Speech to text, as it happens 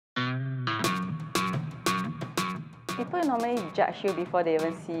People normally judge you before they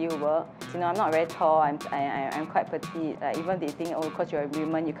even see you work. You know, I'm not very tall, I'm quite petite. Like, even they think, oh, because you're a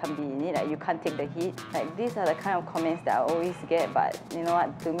woman, you can't be in it, like, you can't take the heat. Like, these are the kind of comments that I always get, but you know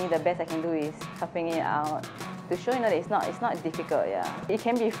what, to me, the best I can do is toughing it out. To show, you know, that it's not difficult, yeah. It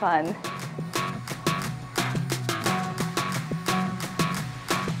can be fun.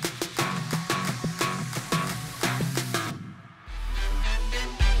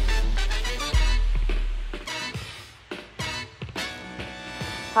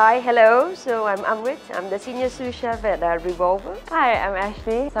 Hi, hello. So I'm Amarit. I'm the senior sous chef at Revolver. Hi, I'm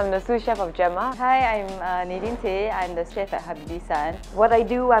Ashley. So I'm the sous chef of Gemma. Hi, I'm Nadine Tay. I'm the chef at Habibi-san. What I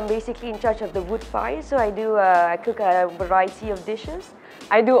do, I'm basically in charge of the wood fire. So I cook a variety of dishes.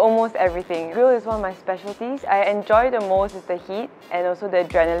 I do almost everything. Grill is one of my specialties. I enjoy the most is the heat and also the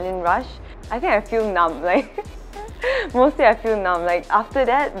adrenaline rush. I think I feel numb, mostly I feel numb. Like after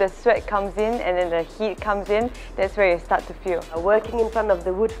that, the sweat comes in and then the heat comes in. That's where you start to feel. Working in front of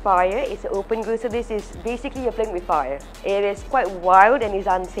the wood fire is an open grill, so this is basically you're playing with fire. It is quite wild and is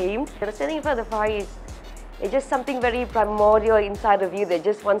untamed. Standing in front of the fire it's just something very primordial inside of you that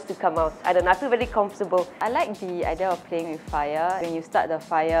just wants to come out. I don't know, I feel very comfortable. I like the idea of playing with fire. When you start the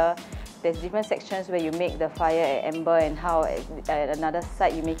fire, there's different sections where you make the fire at ember and how at another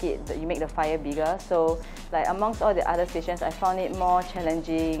side you make the fire bigger. So like amongst all the other stations, I found it more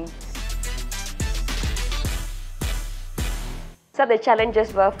challenging. So the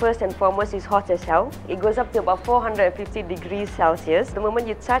challenges were, first and foremost, is hot as hell. It goes up to about 450 degrees Celsius. The moment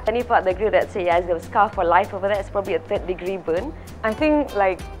you touch any part of the grill, let's say it has a scar for life over there, it's probably a 3rd degree burn. I think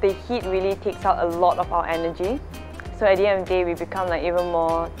like the heat really takes out a lot of our energy. So at the end of the day, we become like even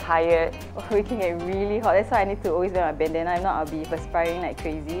more tired. We can get really hot. That's why I need to always wear my bandana. If not, I'll be perspiring like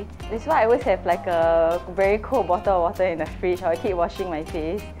crazy. This is why I always have like a very cold bottle of water in the fridge. I keep washing my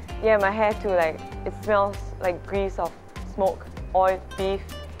face. Yeah, my hair too. Like it smells like grease of smoke, oil, beef,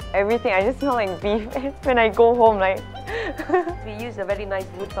 everything. I just smell like beef when I go home. Like we use a very nice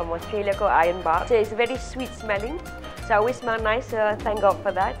wood from Australia called iron bark. So it's very sweet smelling. So I always smell nice. Thank God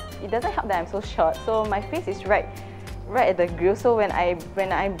for that. It doesn't help that I'm so short. So my face is right at the grill, so when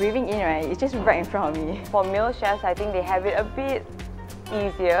I'm breathing in, right, it's just right in front of me. For male chefs, I think they have it a bit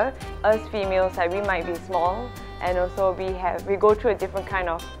easier. Us females, like we might be small, and also we go through a different kind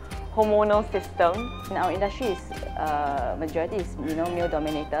of hormonal system. In our industry, majority is male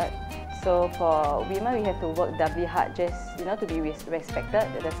dominated. So for women, we have to work doubly hard just to be respected,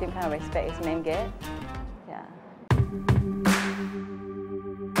 the same kind of respect as men get. Yeah.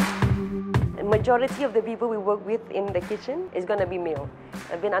 Majority of the people we work with in the kitchen is going to be male.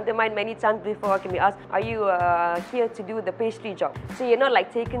 I've been undermined many times before. I can be asked, are you here to do the pastry job? So you're not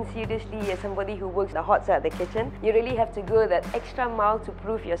like taken seriously as somebody who works the hot side of the kitchen. You really have to go that extra mile to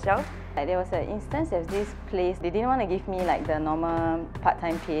prove yourself. Like there was an instance of this place, they didn't want to give me like the normal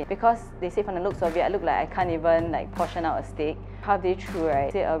part-time pay because they say from the looks of it, I look like I can't even like portion out a steak. Halfway through,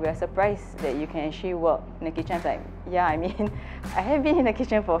 right, they say, we are surprised that you can actually work in the kitchen. I was like, yeah, I mean, I have been in the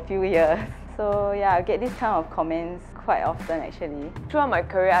kitchen for a few years. So yeah, I get these kind of comments quite often actually. Throughout my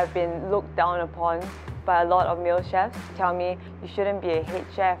career, I've been looked down upon by a lot of male chefs. Tell me, you shouldn't be a head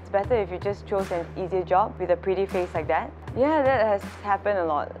chef. It's better if you just chose an easier job with a pretty face like that. Yeah, that has happened a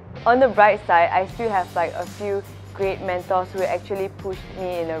lot. On the bright side, I still have like a few great mentors who actually pushed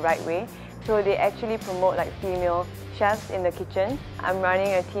me in the right way. So they actually promote like female chefs in the kitchen. I'm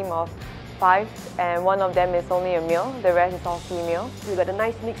running a team of 5 and one of them is only a male, the rest is all female. We've got a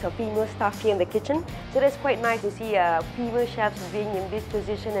nice mix of female staff here in the kitchen. So that's quite nice to see female chefs being in this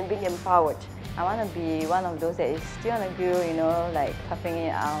position and being empowered. I want to be one of those that is still on the grill, like toughing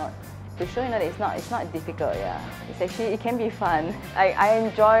it out. To show that it's not difficult, yeah. It can be fun. I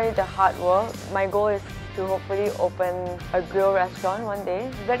enjoy the hard work. My goal is to hopefully open a grill restaurant one day.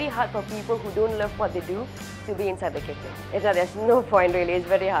 It's very hard for people who don't love what they do to be inside the kitchen. There's no point really, it's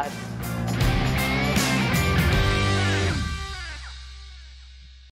very hard.